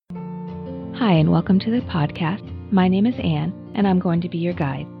Hi, and welcome to the podcast. My name is Anne, and I'm going to be your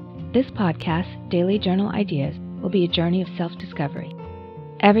guide. This podcast, Daily Journal Ideas, will be a journey of self-discovery.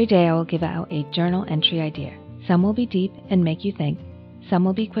 Every day I will give out a journal entry idea. Some will be deep and make you think. Some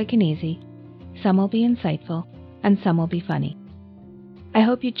will be quick and easy. Some will be insightful, and some will be funny. I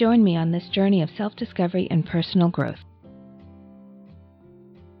hope you join me on this journey of self-discovery and personal growth.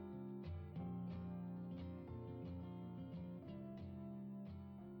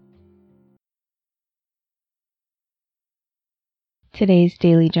 Today's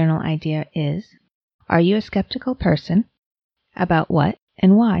daily journal idea is, are you a skeptical person? About what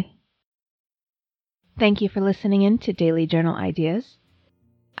and why? Thank you for listening in to Daily Journal Ideas.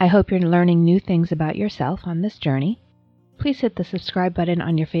 I hope you're learning new things about yourself on this journey. Please hit the subscribe button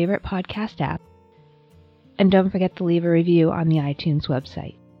on your favorite podcast app. And don't forget to leave a review on the iTunes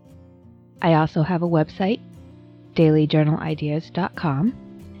website. I also have a website,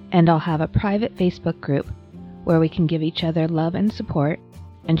 dailyjournalideas.com, and I'll have a private Facebook group where we can give each other love and support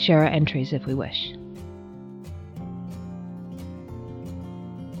and share our entries if we wish.